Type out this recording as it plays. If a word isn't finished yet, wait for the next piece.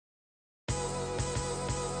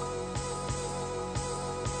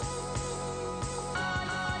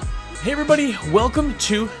Hey everybody, welcome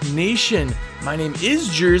to Nation. My name is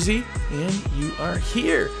Jersey, and you are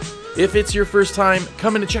here. If it's your first time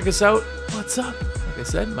coming to check us out, what's up? Like I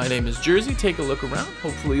said, my name is Jersey. Take a look around.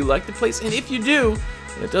 Hopefully you like the place, and if you do,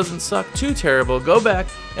 and it doesn't suck too terrible, go back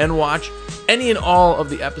and watch any and all of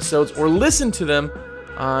the episodes, or listen to them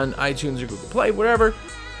on iTunes or Google Play, wherever.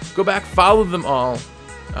 Go back, follow them all.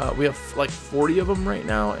 We have like 40 of them right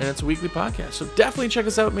now, and it's a weekly podcast. So definitely check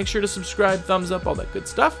us out. Make sure to subscribe, thumbs up, all that good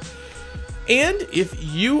stuff. And if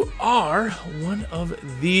you are one of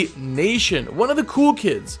the nation, one of the cool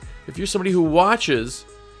kids, if you're somebody who watches,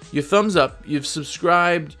 you thumbs up, you've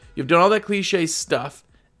subscribed, you've done all that cliche stuff,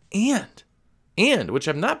 and which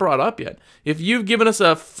I've not brought up yet, if you've given us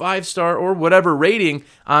a 5-star or whatever rating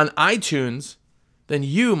on iTunes, then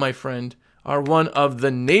you, my friend, are one of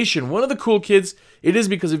the nation, one of the cool kids. It is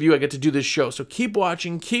because of you I get to do this show. So keep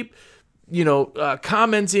watching, keep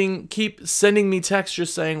commenting, keep sending me texts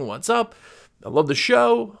just saying what's up. I love the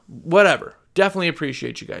show, whatever. Definitely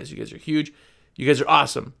appreciate you guys. You guys are huge. You guys are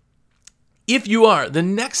awesome. If you are the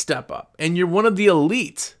next step up and you're one of the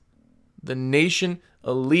elite, the nation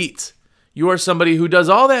elite, you are somebody who does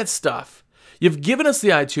all that stuff. You've given us the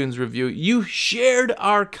iTunes review. You shared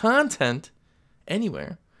our content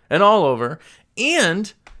anywhere and all over,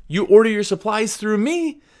 and you order your supplies through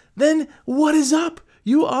me, then what is up?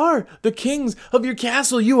 You are the kings of your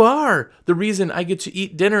castle. You are the reason I get to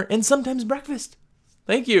eat dinner and sometimes breakfast.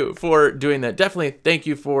 Thank you for doing that. Definitely thank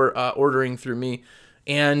you for ordering through me.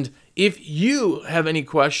 And if you have any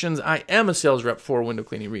questions, I am a sales rep for Window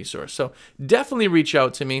Cleaning Resource. So definitely reach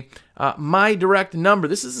out to me. My direct number,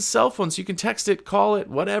 this is a cell phone, so you can text it, call it,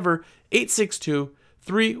 whatever,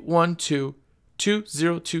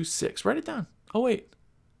 862-312-2026. Write it down. Oh, wait.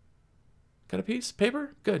 Got a piece?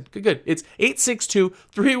 Paper? Good. It's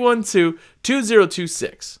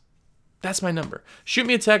 862-312-2026. That's my number. Shoot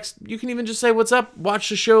me a text. You can even just say, what's up? Watch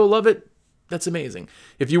the show. Love it. That's amazing.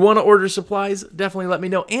 If you want to order supplies, definitely let me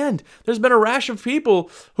know. And there's been a rash of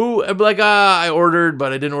people who are like, I ordered,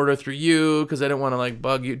 but I didn't order through you because I didn't want to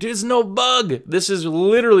bug you. There's no bug. This is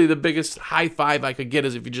literally the biggest high five I could get,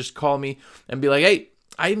 is if you just call me and be like, hey,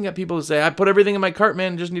 I even got people who say, I put everything in my cart,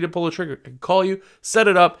 man, just need to pull a trigger. I can call you, set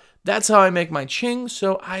it up. That's how I make my ching,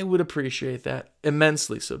 so I would appreciate that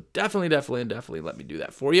immensely. So definitely let me do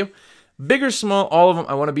that for you. Big or small, all of them,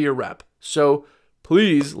 I want to be your rep. So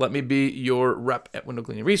please let me be your rep at Window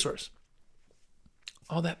Cleaning Resource.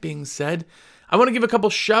 All that being said, I want to give a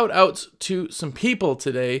couple shout outs to some people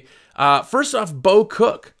today. First off, Bo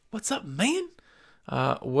Cook. What's up, man?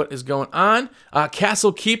 What is going on?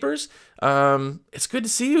 Castle Keepers. It's good to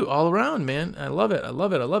see you all around, man. I love it.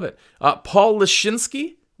 Paul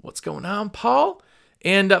Lashinsky. What's going on, Paul?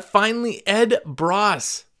 And finally, Ed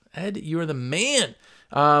Bross. Ed, you are the man.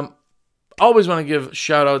 Always want to give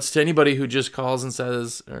shout outs to anybody who just calls and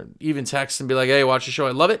says, or even texts and be like, hey, watch the show.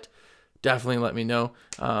 I love it. Definitely let me know.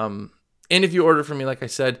 And if you order from me, like I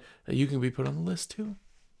said, you can be put on the list too.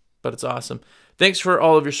 But it's awesome. Thanks for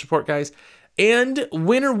all of your support, guys. And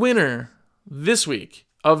winner this week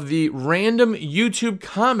of the random YouTube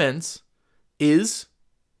comments is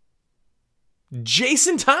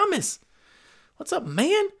Jason Thomas. What's up,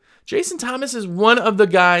 man? Jason Thomas is one of the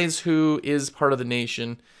guys who is part of the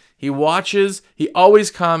nation. He watches. He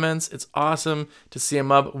always comments. It's awesome to see him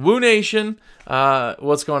up. Woo Nation,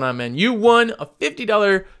 what's going on, man? You won a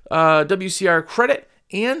 $50 WCR credit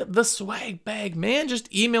and the swag bag, man. Just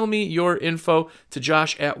email me your info to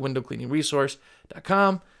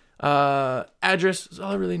josh@windowcleaningresource.com. Address is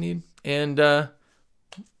all I really need. And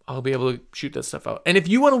I'll be able to shoot that stuff out. And if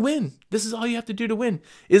you want to win, this is all you have to do to win,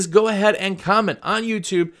 is go ahead and comment on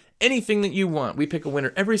YouTube anything that you want. We pick a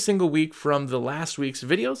winner every single week from the last week's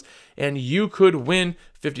videos, and you could win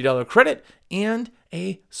 $50 credit and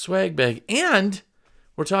a swag bag. And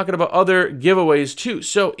we're talking about other giveaways too.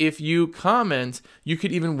 So if you comment, you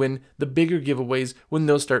could even win the bigger giveaways when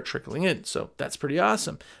those start trickling in. So that's pretty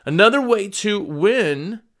awesome. Another way to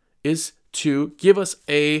win is to give us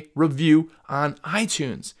a review on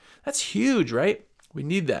iTunes. That's huge, right? We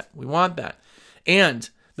need that. We want that. And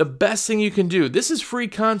the best thing you can do, this is free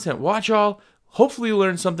content. Watch all. Hopefully you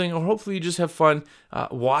learn something, or hopefully you just have fun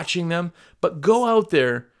watching them. But go out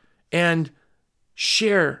there and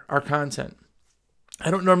share our content.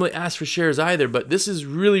 I don't normally ask for shares either, but this is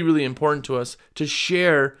really, really important to us to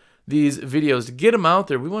share these videos, to get them out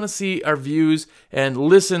there. We want to see our views and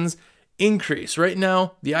listens increase. Right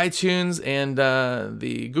now, the iTunes and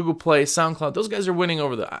the Google Play, SoundCloud, those guys are winning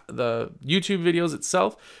over the YouTube videos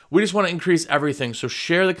itself. We just want to increase everything. So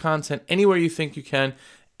share the content anywhere you think you can.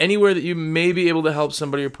 anywhere that you may be able to help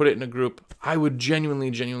somebody or put it in a group, I would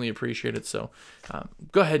genuinely appreciate it. So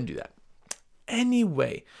go ahead and do that.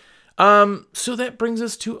 Anyway, so that brings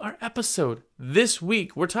us to our episode. This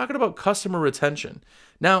week, we're talking about customer retention.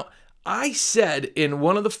 Now, I said in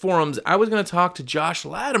one of the forums, I was going to talk to Josh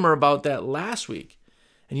Latimer about that last week.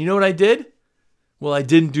 And you know what I did? Well, I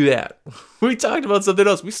didn't do that. We talked about something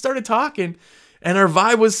else. We started talking, and our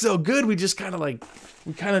vibe was so good, we just kind of like,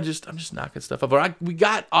 I'm just knocking stuff up. We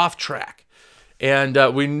got off track, and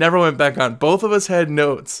we never went back on. Both of us had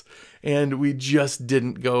notes, and we just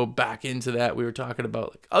didn't go back into that. We were talking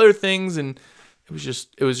about like other things, and it was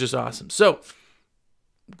just awesome. So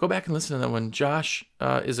go back and listen to that one. Josh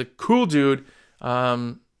is a cool dude.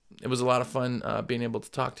 It was a lot of fun being able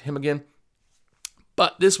to talk to him again.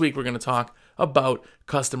 But this week we're going to talk about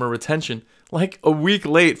customer retention, like a week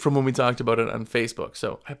late from when we talked about it on Facebook.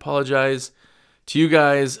 So I apologize to you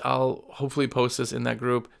guys. I'll hopefully post this in that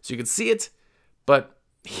group so you can see it. But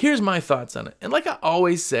here's my thoughts on it. And like I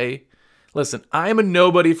always say, listen, I'm a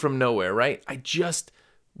nobody from nowhere, right? I just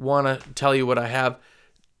want to tell you what I have.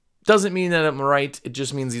 Doesn't mean that I'm right. It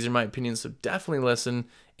just means these are my opinions. So definitely listen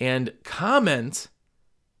and comment.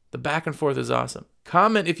 The back and forth is awesome.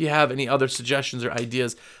 Comment if you have any other suggestions or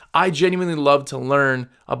ideas. I genuinely love to learn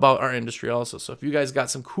about our industry also. So if you guys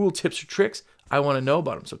got some cool tips or tricks, I want to know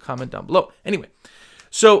about them. So comment down below. Anyway,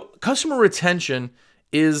 so customer retention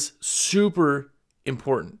is super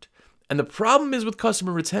important. And the problem is with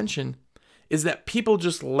customer retention is that people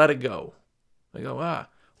just let it go. They go,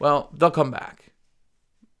 well, they'll come back.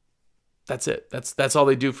 That's it. That's all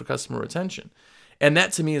they do for customer retention. And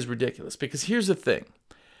that to me is ridiculous, because here's the thing.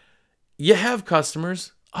 You have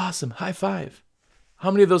customers. Awesome. High five.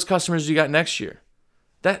 How many of those customers do you got next year?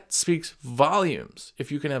 That speaks volumes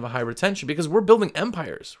if you can have a high retention, because we're building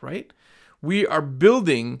empires, right? We are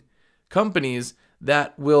building companies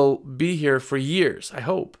that will be here for years. I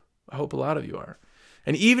hope. I hope a lot of you are.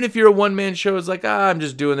 And even if you're a one-man show, it's like, I'm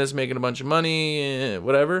just doing this, making a bunch of money,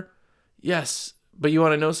 whatever. Yes, but you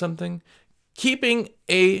want to know something? Keeping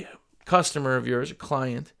a customer of yours, a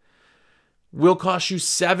client, will cost you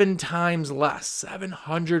 7 times less,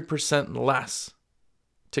 700% less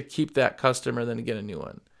to keep that customer than to get a new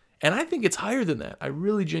one. And I think it's higher than that. I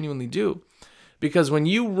really genuinely do. Because when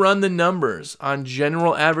you run the numbers on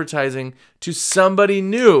general advertising to somebody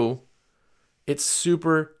new, it's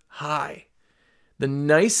super high. The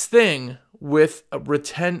nice thing with a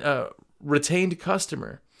retained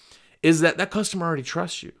customer is that customer already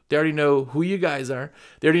trusts you. They already know who you guys are.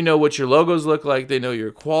 They already know what your logos look like. They know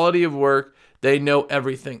your quality of work. They know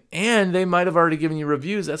everything. And they might have already given you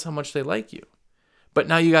reviews. That's how much they like you. But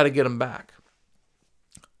now you got to get them back.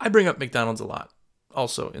 I bring up McDonald's a lot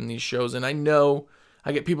also in these shows. And I know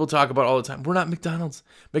I get people talk about it all the time. We're not McDonald's.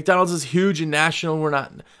 McDonald's is huge and national. We're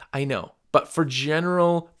not. I know. But for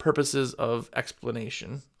general purposes of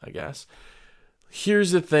explanation, I guess,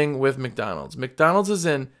 here's the thing with McDonald's. McDonald's is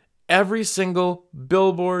in every single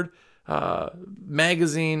billboard,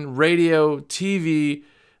 magazine, radio, TV,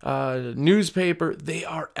 newspaper. They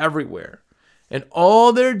are everywhere. And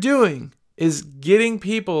all they're doing is getting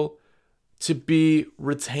people to be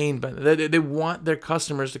retained by them. They want their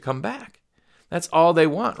customers to come back. That's all they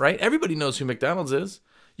want, right? Everybody knows who McDonald's is.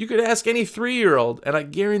 You could ask any 3-year-old, and I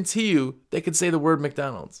guarantee you they could say the word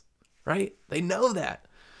McDonald's, right? They know that.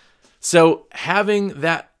 So having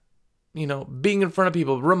that, being in front of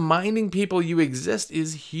people, reminding people you exist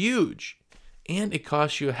is huge. And it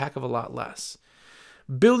costs you a heck of a lot less.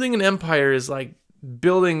 Building an empire is like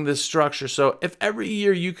building this structure. So if every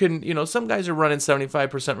year you can, some guys are running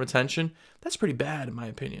 75% retention, that's pretty bad in my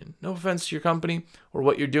opinion. No offense to your company or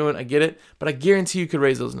what you're doing, I get it, but I guarantee you could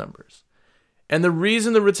raise those numbers. And the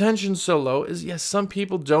reason the retention's so low is, yes, some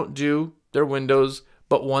people don't do their windows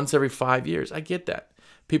but once every 5 years. I get that.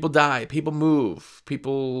 People die, people move,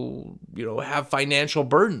 people, have financial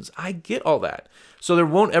burdens. I get all that. So there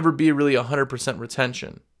won't ever be really 100%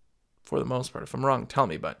 retention for the most part. If I'm wrong, tell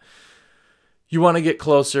me, but you want to get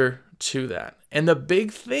closer to that. And the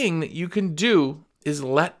big thing that you can do is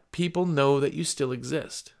let people know that you still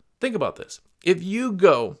exist. Think about this. If you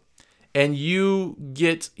go and you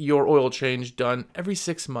get your oil change done every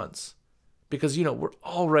 6 months, because, we're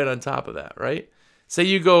all right on top of that, right? Say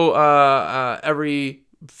you go every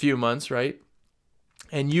few months, right?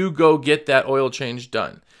 And you go get that oil change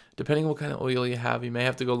done. Depending on what kind of oil you have, you may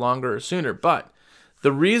have to go longer or sooner. But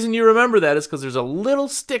the reason you remember that is because there's a little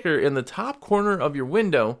sticker in the top corner of your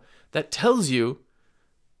window that tells you,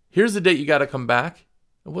 here's the date you got to come back.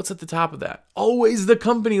 And what's at the top of that? Always the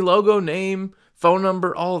company logo, name, phone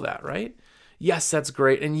number, all of that, right? Yes, that's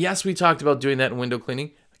great. And yes, we talked about doing that in window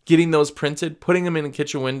cleaning. getting those printed, putting them in a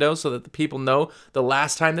kitchen window so that the people know the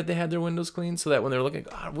last time that they had their windows cleaned, so that when they're looking,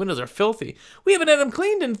 God, windows are filthy. We haven't had them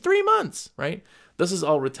cleaned in 3 months, right? This is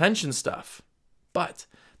all retention stuff. But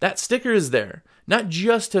that sticker is there, not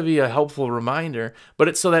just to be a helpful reminder, but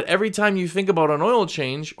it's so that every time you think about an oil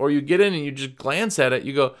change or you get in and you just glance at it,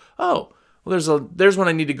 you go, oh, well, there's one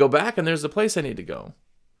I need to go back and there's the place I need to go.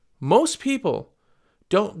 Most people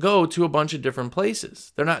don't go to a bunch of different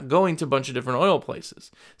places. They're not going to a bunch of different oil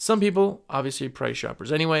places. Some people, obviously price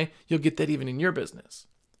shoppers anyway, you'll get that even in your business.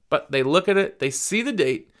 But they look at it, they see the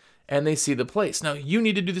date, and they see the place. Now, you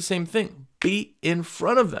need to do the same thing. Be in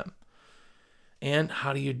front of them. And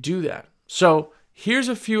how do you do that? So here's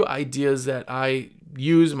a few ideas that I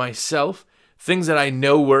use myself, things that I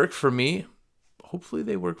know work for me. Hopefully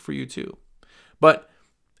they work for you too. But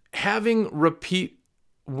having repeat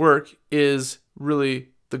work is really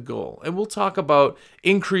the goal. And we'll talk about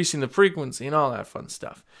increasing the frequency and all that fun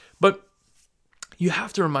stuff. But you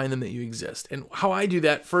have to remind them that you exist. And how I do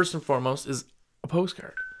that, first and foremost, is a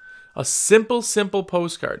postcard. A simple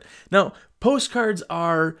postcard. Now, postcards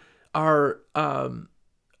are a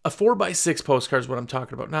 4x6 postcard is what I'm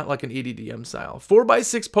talking about, not like an EDDM style.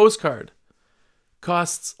 4x6 postcard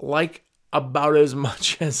costs like about as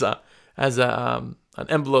much as an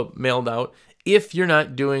envelope mailed out if you're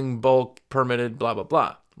not doing bulk permitted blah blah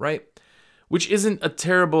blah, right? Which isn't a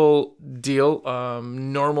terrible deal.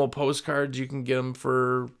 Normal postcards, you can get them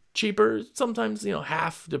for cheaper, sometimes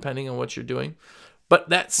half depending on what you're doing. But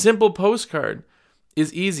that simple postcard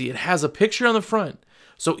is easy. It has a picture on the front.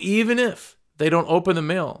 So even if they don't open the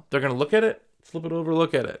mail, they're going to look at it, flip it over,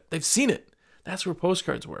 look at it. They've seen it. That's where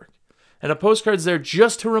postcards work. And a postcard's there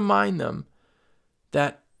just to remind them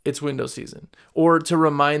that it's window season, or to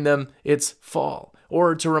remind them it's fall,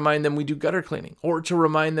 or to remind them we do gutter cleaning, or to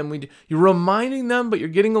remind them you're reminding them, but you're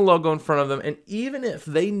getting a logo in front of them. And even if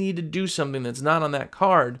they need to do something that's not on that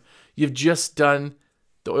card, you've just done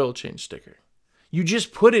the oil change sticker. You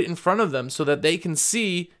just put it in front of them so that they can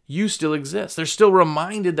see you still exist. They're still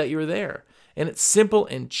reminded that you're there. And it's simple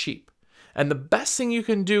and cheap. And the best thing you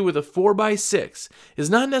can do with a 4x6 is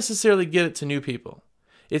not necessarily get it to new people.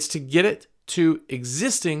 It's to get it to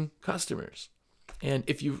existing customers. And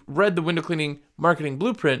if you've read the window cleaning marketing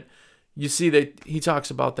blueprint, you see that he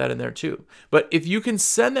talks about that in there too. But if you can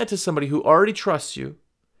send that to somebody who already trusts you,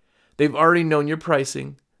 they've already known your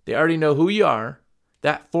pricing, they already know who you are,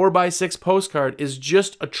 that 4x6 postcard is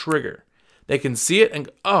just a trigger. They can see it and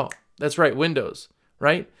go, oh, that's right, windows,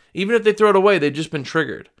 right? Even if they throw it away, they've just been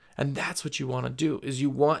triggered. And that's what you want to do, is you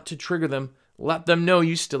want to trigger them, let them know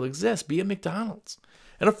you still exist. Be a McDonald's.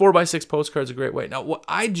 And a 4x6 postcard is a great way. Now, what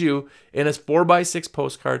I do in a 4x6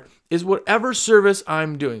 postcard is whatever service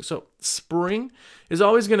I'm doing. So spring is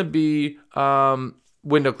always going to be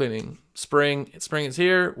window cleaning. Spring is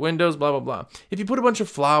here, windows, blah, blah, blah. If you put a bunch of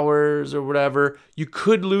flowers or whatever, you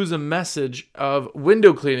could lose a message of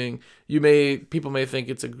window cleaning. People may think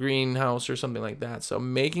it's a greenhouse or something like that. So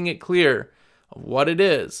making it clear of what it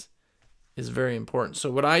is very important. So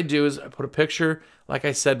what I do is I put a picture, like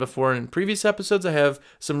I said before in previous episodes, I have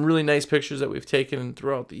some really nice pictures that we've taken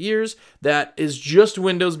throughout the years that is just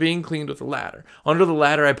windows being cleaned with a ladder. Under the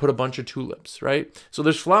ladder, I put a bunch of tulips, right? So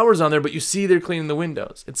there's flowers on there, but you see they're cleaning the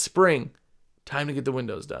windows. It's spring, time to get the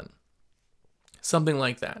windows done. Something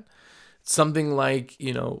like that. Something like,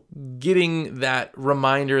 getting that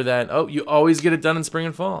reminder that, oh, you always get it done in spring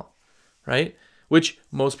and fall, right? Which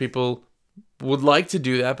most people would like to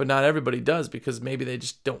do that, but not everybody does because maybe they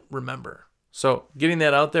just don't remember. So getting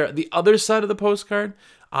that out there. The other side of the postcard,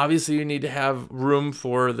 obviously you need to have room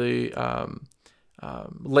for the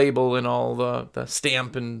label and all the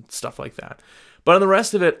stamp and stuff like that. But on the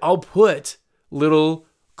rest of it, I'll put little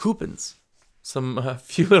coupons, a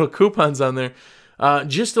few little coupons on there.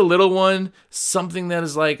 Just a little one, something that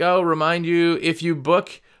is like, oh, remind you if you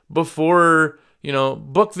book before,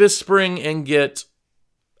 book this spring and get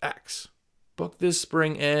X. Book this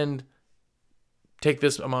spring and take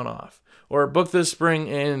this amount off. Or book this spring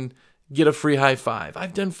and get a free high five.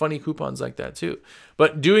 I've done funny coupons like that too.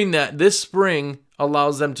 But doing that this spring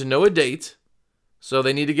allows them to know a date. So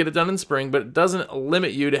they need to get it done in spring, but it doesn't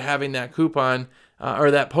limit you to having that coupon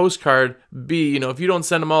or that postcard be, if you don't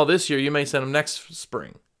send them all this year, you may send them next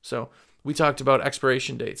spring. So we talked about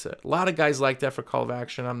expiration dates. A lot of guys like that for call to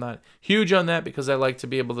action. I'm not huge on that because I like to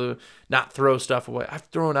be able to not throw stuff away. I've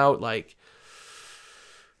thrown out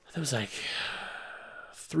it was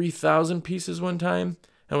 3,000 pieces one time.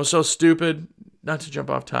 And it was so stupid, not to jump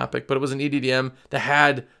off topic, but it was an EDDM that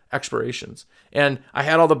had expirations. And I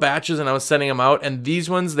had all the batches and I was sending them out. And these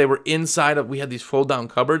ones, they were inside of, we had these fold down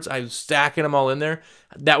cupboards. I was stacking them all in there.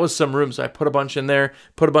 That was some room. So I put a bunch in there,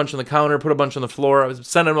 put a bunch on the counter, put a bunch on the floor. I was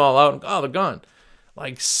sending them all out. And, oh, they're gone.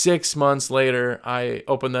 Like 6 months later, I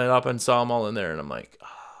opened that up and saw them all in there. And I'm like,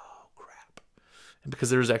 oh, crap. And because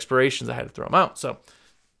there was expirations, I had to throw them out. So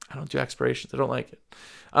I don't do expirations. I don't like it.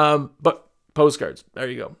 But postcards, there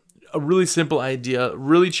you go. A really simple idea,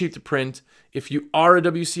 really cheap to print. If you are a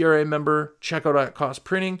WCRA member, check out At Cost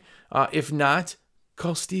Printing. If not,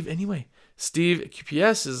 call Steve anyway. Steve at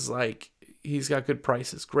QPS is like, he's got good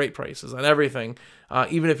prices, great prices on everything.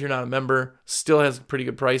 Even if you're not a member, still has pretty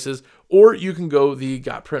good prices. Or you can go the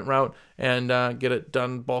Got Print route and get it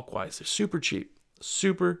done bulk-wise. They're super cheap,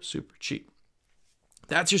 super, super cheap.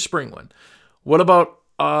 That's your spring one. What about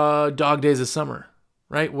dog days of summer,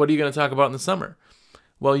 right? What are you going to talk about in the summer?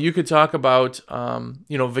 Well, you could talk about,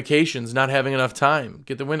 vacations, not having enough time.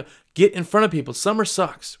 Get in front of people. Summer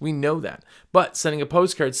sucks. We know that. But sending a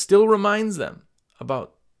postcard still reminds them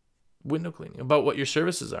about window cleaning, about what your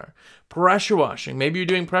services are. Pressure washing. Maybe you're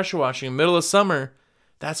doing pressure washing in the middle of summer.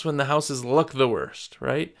 That's when the houses look the worst,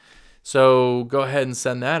 right? So go ahead and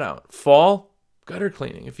send that out. Fall, gutter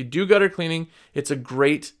cleaning. If you do gutter cleaning, it's a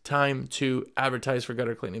great time to advertise for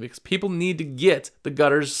gutter cleaning because people need to get the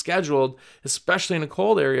gutters scheduled, especially in a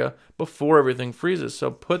cold area, before everything freezes. So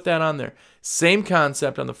put that on there. Same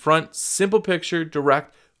concept on the front, simple picture,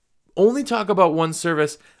 direct. Only talk about one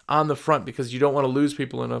service on the front because you don't want to lose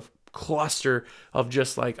people in a cluster of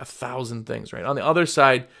just like 1,000 things, right? On the other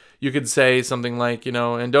side, you could say something like,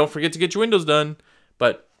 and don't forget to get your windows done,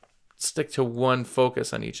 but stick to one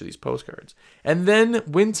focus on each of these postcards. And then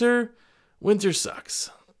winter sucks.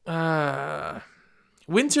 Winter,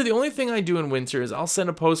 the only thing I do in winter is I'll send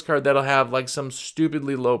a postcard that'll have like some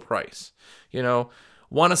stupidly low price.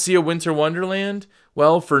 Want to see a winter wonderland?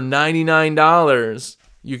 Well, for $99,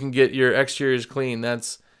 you can get your exteriors clean.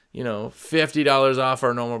 That's, $50 off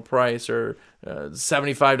our normal price or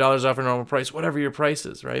 $75 off our normal price, whatever your price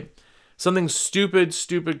is, right? Something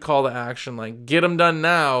stupid call to action like get them done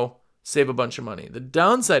now, save a bunch of money. The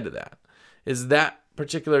downside to that is that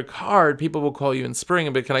particular card, people will call you in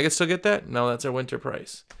spring, but can I still get that? No, that's our winter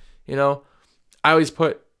price. I always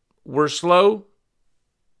put, we're slow,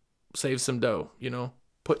 save some dough,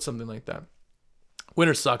 put something like that.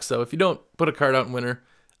 Winter sucks though. If you don't put a card out in winter,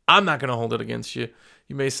 I'm not going to hold it against you.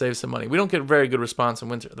 You may save some money. We don't get very good response in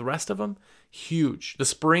winter. The rest of them, huge. The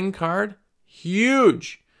spring card,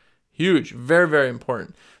 huge. Huge, very, very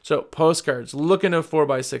important. So postcards, look into a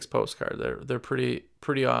 4x6 postcard. They're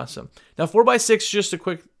pretty awesome. Now 4x6, just a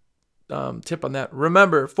quick tip on that.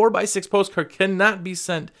 Remember, 4x6 postcard cannot be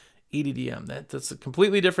sent EDDM. That's a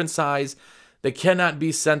completely different size. They cannot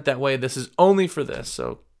be sent that way. This is only for this,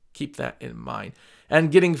 so keep that in mind.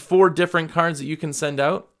 And getting 4 different cards that you can send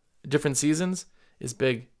out, different seasons, is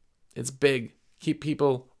big. It's big. Keep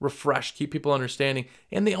people refreshed, keep people understanding,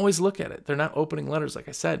 and they always look at it. They're not opening letters, like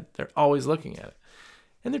I said. They're always looking at it.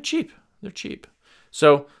 And they're cheap. They're cheap.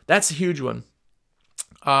 So that's a huge one.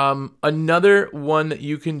 Another one that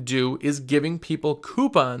you can do is giving people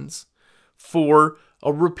coupons for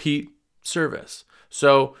a repeat service.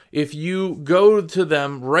 So if you go to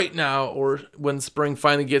them right now, or when spring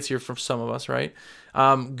finally gets here for some of us, right?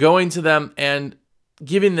 Going to them and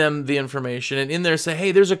giving them the information, and in there say,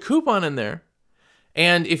 hey, there's a coupon in there.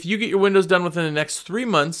 And if you get your windows done within the next 3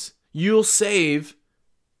 months, you'll save,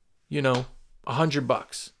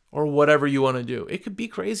 $100 or whatever you want to do. It could be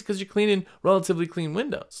crazy because you're cleaning relatively clean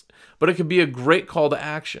windows, but it could be a great call to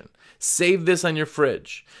action. Save this on your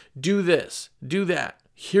fridge. Do this, do that.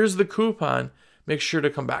 Here's the coupon. Make sure to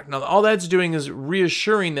come back. Now, all that's doing is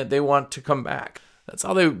reassuring that they want to come back. That's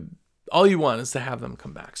all you want is to have them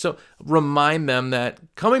come back. So remind them that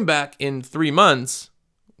coming back in 3 months,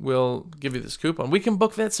 we'll give you this coupon. We can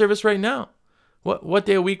book that service right now. What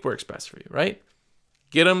day of week works best for you, right?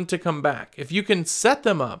 Get them to come back. If you can set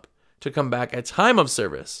them up to come back at time of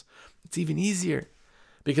service, it's even easier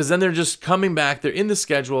because then they're just coming back. They're in the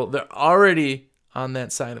schedule. They're already on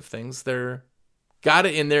that side of things. They're got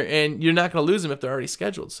it in there, and you're not going to lose them if they're already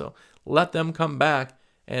scheduled. So let them come back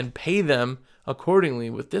and pay them accordingly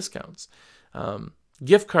with discounts.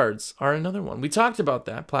 Gift cards are another one. We talked about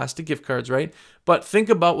that, plastic gift cards, right? But think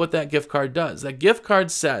about what that gift card does. That gift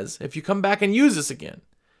card says, if you come back and use this again,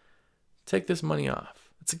 take this money off.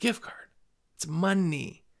 It's a gift card. It's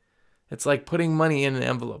money. It's like putting money in an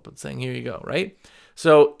envelope and saying, here you go, right?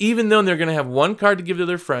 So even though they're going to have one card to give to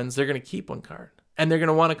their friends, they're going to keep one card. And they're going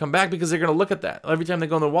to want to come back because they're going to look at that. Every time they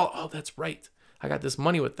go on the wall, oh, that's right. I got this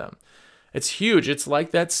money with them. It's huge. It's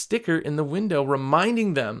like that sticker in the window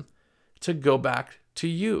reminding them to go back to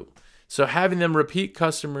you. So having them repeat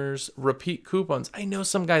customers, repeat coupons. I know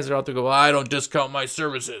some guys are out there go, well, I don't discount my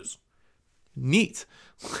services. Neat.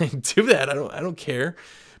 Do that. I don't care.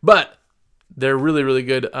 But they're really, really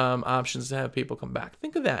good options to have people come back.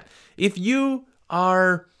 Think of that. If you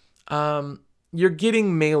are, you're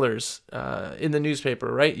getting mailers in the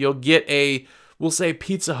newspaper, right? You'll get we'll say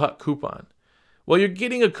Pizza Hut coupon. Well, you're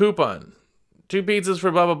getting a coupon. 2 pizzas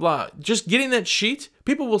for blah, blah, blah. Just getting that sheet,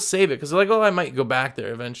 people will save it because they're like, oh, I might go back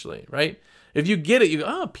there eventually, right? If you get it, you go,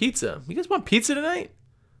 oh, pizza. You guys want pizza tonight?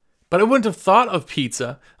 But I wouldn't have thought of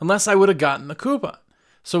pizza unless I would have gotten the coupon.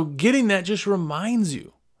 So getting that just reminds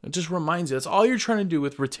you. It just reminds you. That's all you're trying to do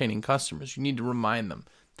with retaining customers. You need to remind them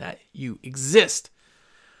that you exist.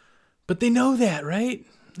 But they know that, right?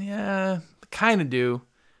 Yeah, kind of do.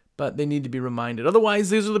 But they need to be reminded. Otherwise,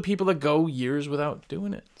 these are the people that go years without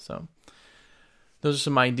doing it. So those are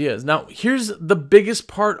some ideas. Now, here's the biggest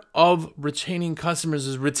part of retaining customers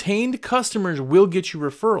is retained customers will get you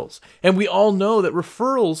referrals. And we all know that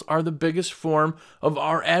referrals are the biggest form of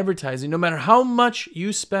our advertising. No matter how much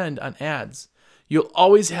you spend on ads, you'll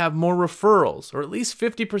always have more referrals, or at least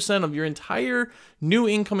 50% of your entire new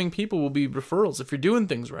incoming people will be referrals if you're doing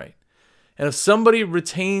things right. And if somebody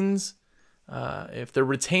retains, if they're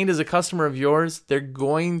retained as a customer of yours, they're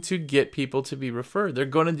going to get people to be referred. They're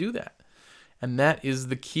going to do that. And that is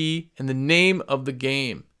the key, and the name of the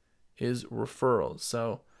game is referrals.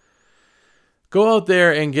 So go out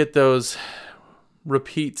there and get those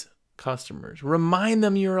repeat customers. Remind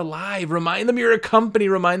them you're alive. Remind them you're a company.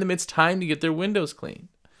 Remind them it's time to get their windows cleaned.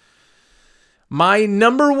 My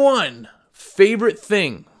number one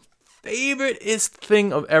favoriteest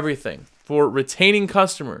thing of everything for retaining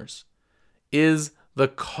customers is the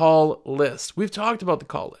call list. We've talked about the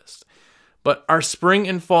call list. But our spring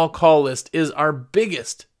and fall call list is our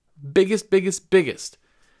biggest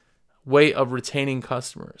way of retaining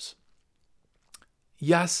customers.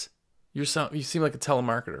 Yes, you seem like a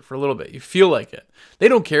telemarketer for a little bit. You feel like it. They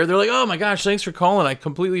don't care. They're like, oh my gosh, thanks for calling. I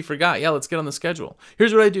completely forgot. Yeah, let's get on the schedule.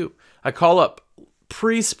 Here's what I do. I call up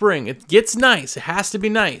pre-spring. It gets nice. It has to be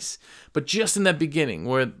nice. But just in that beginning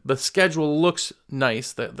where the schedule looks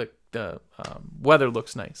nice, the weather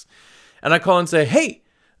looks nice. And I call and say, hey,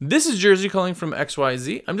 this is Jersey calling from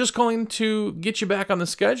XYZ. I'm just calling to get you back on the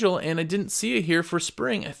schedule, and I didn't see you here for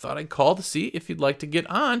spring. I thought I'd call to see if you'd like to get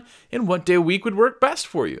on and what day of week would work best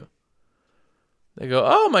for you. They go,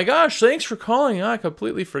 oh my gosh, thanks for calling. I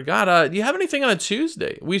completely forgot. Do you have anything on a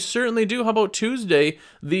Tuesday? We certainly do. How about Tuesday,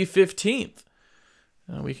 the 15th?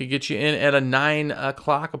 We could get you in at a 9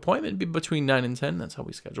 o'clock appointment, be between 9 and 10. That's how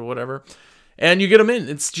we schedule, whatever. And you get them in.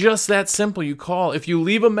 It's just that simple. You call. If you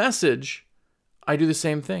leave a message, I do the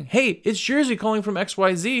same thing. Hey, it's Jersey calling from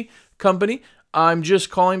XYZ company. I'm just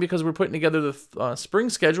calling because we're putting together the spring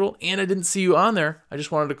schedule, and I didn't see you on there. I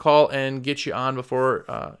just wanted to call and get you on before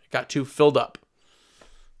it got too filled up.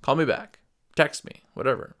 Call me back. Text me.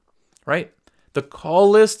 Whatever. Right? The call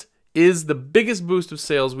list is the biggest boost of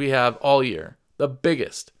sales we have all year. The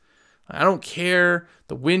biggest. I don't care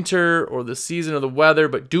the winter or the season or the weather,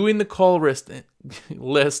 but doing the call list and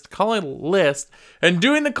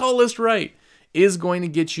doing the call list right is going to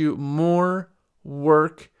get you more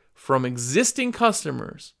work from existing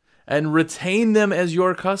customers and retain them as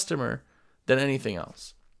your customer than anything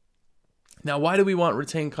else. Now, why do we want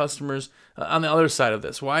retained customers on the other side of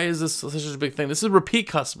this? Why is this such a big thing? This is repeat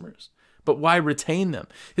customers. But why retain them?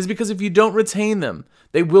 Is because if you don't retain them,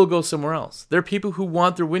 they will go somewhere else. They're people who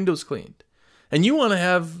want their windows cleaned. And you want to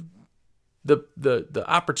have the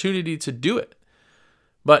opportunity to do it.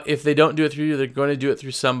 But if they don't do it through you, they're going to do it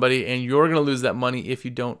through somebody, and you're going to lose that money if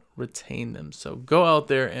you don't retain them. So go out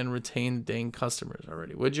there and retain dang customers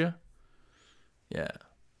already, would you? Yeah.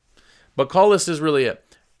 But call list is really it.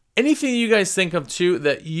 Anything you guys think of, too,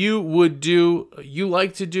 that you would do, you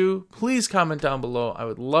like to do, please comment down below. I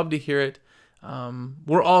would love to hear it.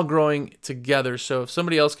 We're all growing together, so if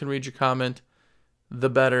somebody else can read your comment, the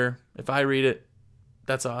better. If I read it,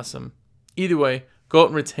 that's awesome. Either way, go out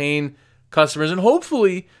and retain customers, and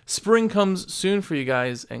hopefully spring comes soon for you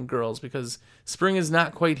guys and girls, because spring is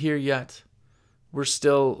not quite here yet. We're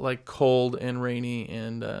still like cold and rainy,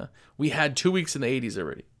 and we had 2 weeks in the 80s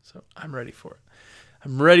already, so I'm ready for it.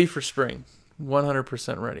 I'm ready for spring.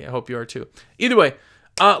 100% ready. I hope you are too. Either way,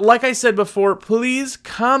 like I said before, please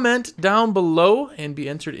comment down below and be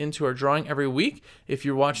entered into our drawing every week. If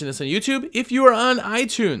you're watching this on YouTube, if you are on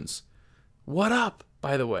iTunes, what up,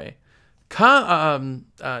 by the way?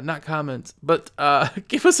 Not comments, but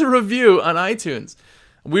give us a review on iTunes.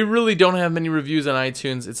 We really don't have many reviews on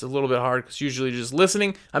iTunes. It's a little bit hard because usually just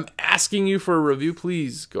listening. I'm asking you for a review.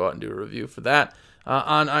 Please go out and do a review for that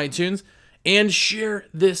on iTunes. and share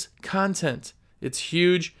this content. It's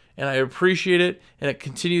huge, and I appreciate it, and it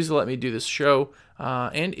continues to let me do this show.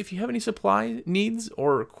 And if you have any supply needs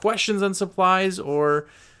or questions on supplies or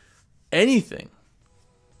anything,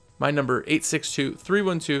 my number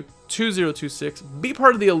 862-312-2026. Be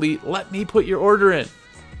part of the elite. Let me put your order in.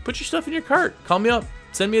 Put your stuff in your cart. Call me up.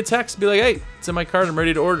 Send me a text. Be like, hey, it's in my cart. I'm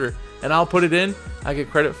ready to order. And I'll put it in. I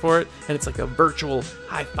get credit for it. And it's like a virtual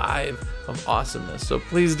high five of awesomeness. So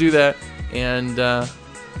please do that. And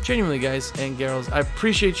genuinely, guys and girls, I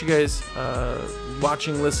appreciate you guys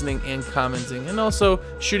watching, listening, and commenting. And also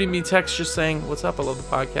shooting me texts just saying, what's up? I love the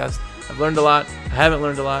podcast. I've learned a lot. I haven't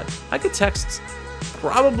learned a lot. I get texts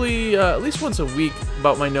probably at least once a week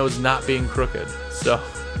about my nose not being crooked. So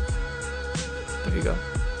there you go.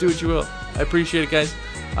 Do what you will. I appreciate it, guys.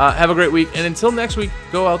 Have a great week. And until next week,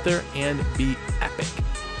 go out there and be